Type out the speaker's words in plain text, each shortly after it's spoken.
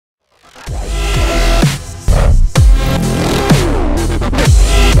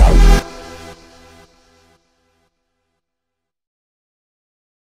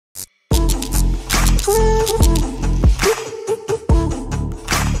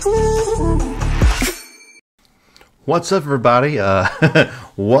What's up, everybody?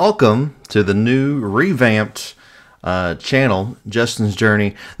 Welcome to the new revamped channel, Justin's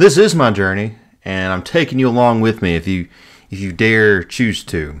Journey. This is my journey, and I'm taking you along with me if you dare choose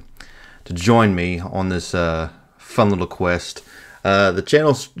to join me on this fun little quest. The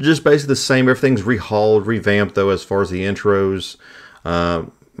channel's just basically the same. Everything's rehauled, revamped, though, as far as the intros.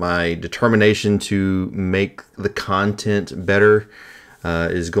 My determination to make the content better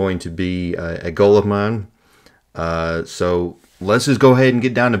is going to be a goal of mine. So let's just go ahead and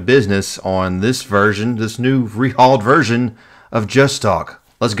get down to business on this version, this new rehauled version of Just Talk.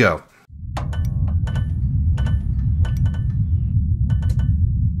 Let's go.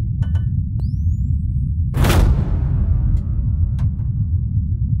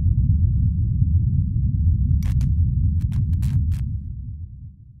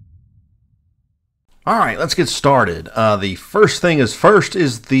 All right, let's get started. The first thing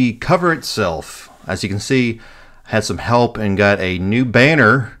is the cover itself. As you can see, I had some help and got a new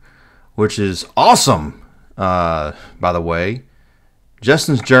banner, which is awesome. By the way,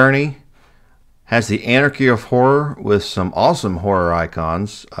 Justin's Journey has the Anarchy of Horror with some awesome horror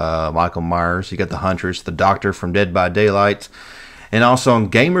icons. Michael Myers, you got the Huntress, the Doctor from Dead by Daylight, and also on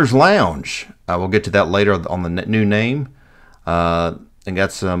Gamers Lounge. We'll get to that later on the new name. And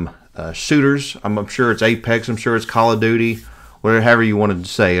got some shooters. I'm sure it's Apex. I'm sure it's Call of Duty. Whatever you wanted to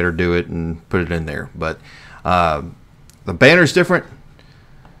say it or do it and put it in there. But the banner's different.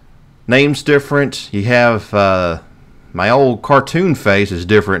 Name's different. You have my old cartoon face is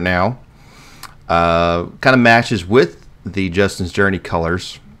different now. Kind of matches with the Justin's Journey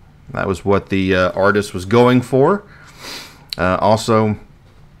colors. That was what the artist was going for. Also,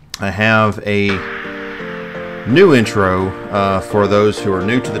 I have a new intro for those who are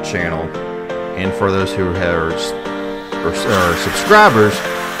new to the channel, and for those who are subscribers,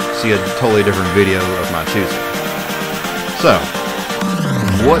 see a totally different video of my choosing. So,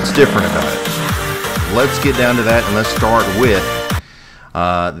 what's different about it? Let's get down to that, and let's start with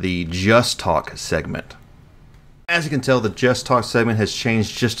the Just Talk segment. As you can tell, the Just Talk segment has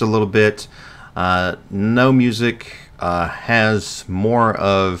changed just a little bit. No music, has more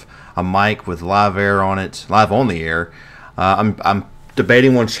of a mic with live air on it, live on the air. I'm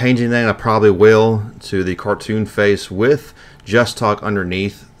debating on changing that, and I probably will, to the cartoon face with Just Talk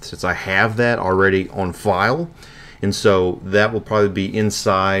underneath, since I have that already on file. And so that will probably be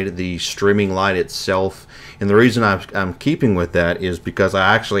inside the streaming light itself. And the reason I'm keeping with that is because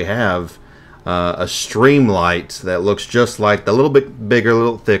I actually have a stream light that looks just like the, little bit bigger, a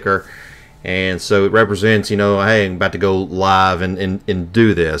little thicker. And so it represents, you know, hey, I'm about to go live and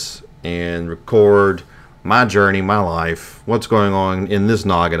do this and record my journey, my life, what's going on in this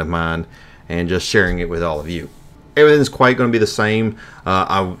noggin of mine, and just sharing it with all of you. Everything's quite going to be the same.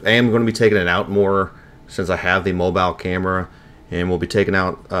 I am going to be taking it out more since I have the mobile camera, and we'll be taking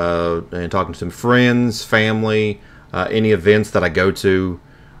out and talking to some friends, family, any events that I go to.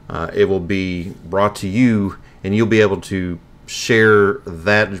 It will be brought to you, and you'll be able to share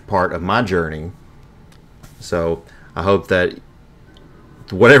that part of my journey. So I hope that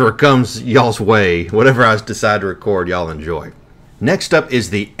whatever comes y'all's way, whatever I decide to record, y'all enjoy. Next up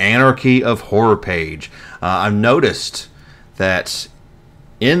is the Anarchy of Horror page. I've noticed that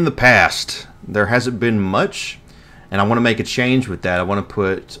in the past there hasn't been much, and I want to make a change with that. I want to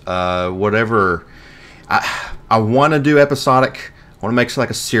put whatever I want to do episodic. I want to make like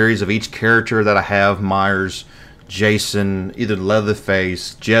a series of each character that I have: Myers, Jason, either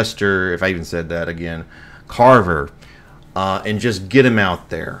Leatherface, Jester, if I even said that again, Carver, and just get him out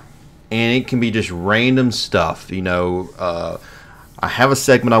there. And it can be just random stuff, you know. I have a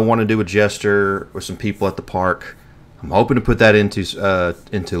segment I want to do with Jester with some people at the park. I'm hoping to put that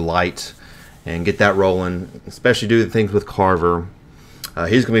into light and get that rolling, especially do the things with Carver.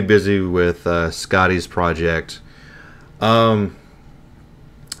 He's going to be busy with Scotty's project. And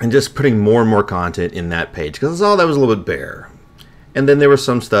just putting more and more content in that page, because all that was a little bit bare. And then there was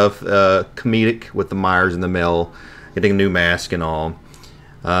some stuff comedic with the Myers and the Mel getting a new mask and all,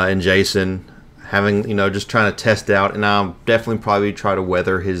 and Jason having, you know, just trying to test out. And I'll definitely probably try to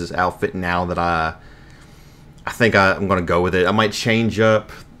weather his outfit now that I think I'm going to go with it. I might change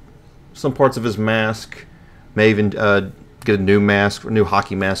up some parts of his mask, may even get a new mask, a new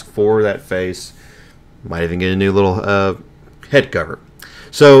hockey mask for that face. Might even get a new little head cover.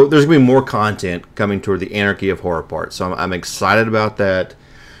 So there's going to be more content coming toward the Anarchy of Horror part. So I'm excited about that.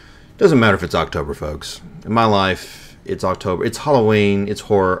 Doesn't matter if it's October, folks. In my life, it's October. It's Halloween. It's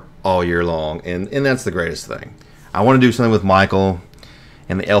horror all year long. And that's the greatest thing. I want to do something with Michael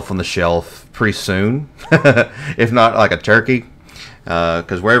and the Elf on the Shelf pretty soon. If not like a turkey.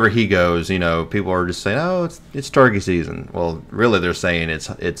 because wherever he goes, you know, people are just saying, "Oh, it's turkey season." Well, really, they're saying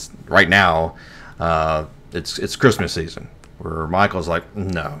it's right now. It's Christmas season. Where Michael's like,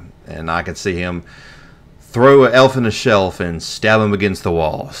 no, and I can see him throw an elf in a shelf and stab him against the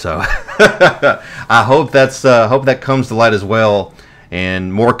wall. So I hope that comes to light as well,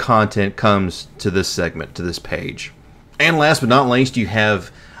 and more content comes to this segment, to this page. And last but not least, you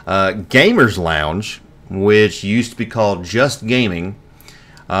have Gamers Lounge, which used to be called Just Gaming.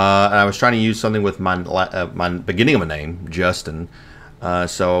 And I was trying to use something with my beginning of my name, Justin.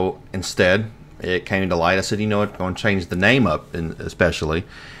 So instead, it came to light. I said, you know what, I'm going to change the name up, especially,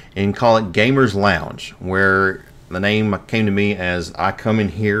 and call it Gamers Lounge, where the name came to me as I come in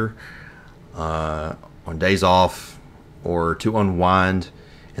here on days off or to unwind.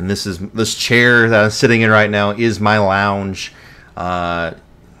 And this chair that I'm sitting in right now is my lounge,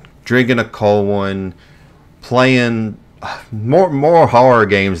 drinking a cold one, playing more horror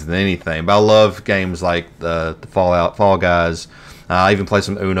games than anything. But I love games like the Fall Guys. I even play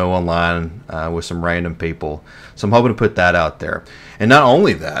some Uno online with some random people. So I'm hoping to put that out there. And not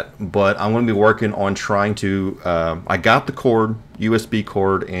only that, but I'm going to be working on trying to... I got the cord, USB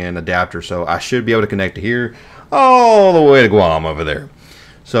cord and adapter, so I should be able to connect to here all the way to Guam over there.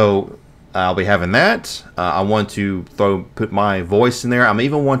 So I'll be having that. I want to put my voice in there. I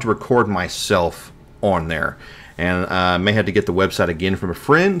even want to record myself on there. And I may have to get the website again from a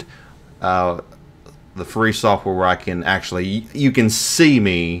friend. The free software where I can actually, you can see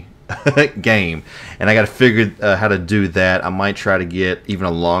me game. And I got to figure how to do that. I might try to get even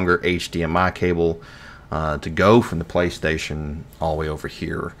a longer HDMI cable to go from the PlayStation all the way over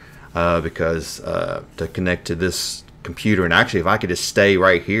here. Because to connect to this computer, and actually if I could just stay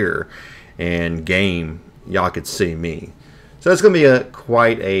right here and game, y'all could see me. So it's going to be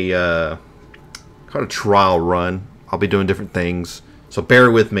quite a trial run. I'll be doing different things, so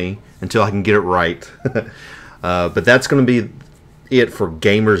bear with me until I can get it right. But that's going to be it for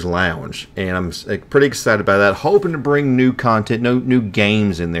Gamers Lounge, and I'm pretty excited about that. Hoping to bring new content, new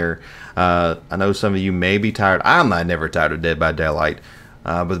games in there. I know some of you may be tired. I'm never tired of Dead by Daylight.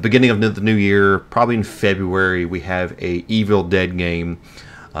 But the beginning of the new year, probably in February, we have a Evil Dead game.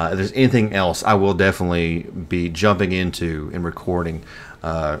 If there's anything else, I will definitely be jumping into and recording.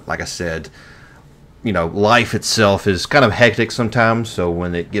 Like I said, you know, life itself is kind of hectic sometimes. So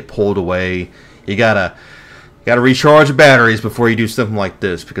when it get pulled away, you gotta recharge the batteries before you do something like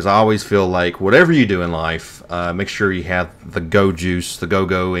this. Because I always feel like whatever you do in life, make sure you have the go juice, the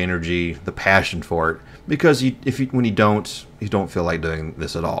go energy, the passion for it. Because when you don't feel like doing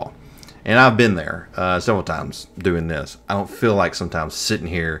this at all. And I've been there several times doing this. I don't feel like sometimes sitting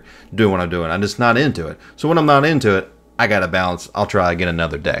here doing what I'm doing. I'm just not into it. So when I'm not into it, I got to balance. I'll try again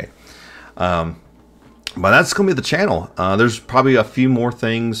another day. But that's going to be the channel. There's probably a few more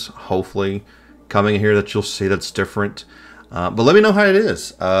things, hopefully, coming in here that you'll see that's different. But let me know how it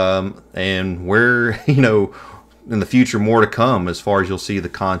is. And where, you know, in the future, more to come as far as you'll see the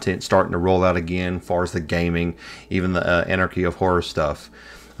content starting to roll out again, as far as the gaming, even the Anarchy of Horror stuff.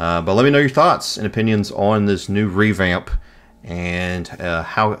 But let me know your thoughts and opinions on this new revamp and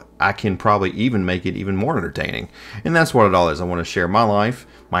how I can probably even make it even more entertaining. And that's what it all is. I want to share my life,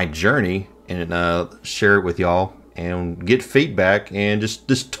 my journey, and share it with y'all and get feedback and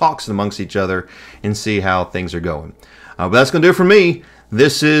just talks amongst each other and see how things are going. But that's going to do it for me.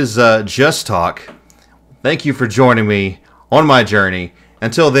 This is Just Talk. Thank you for joining me on my journey.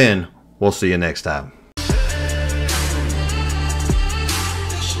 Until then, we'll see you next time.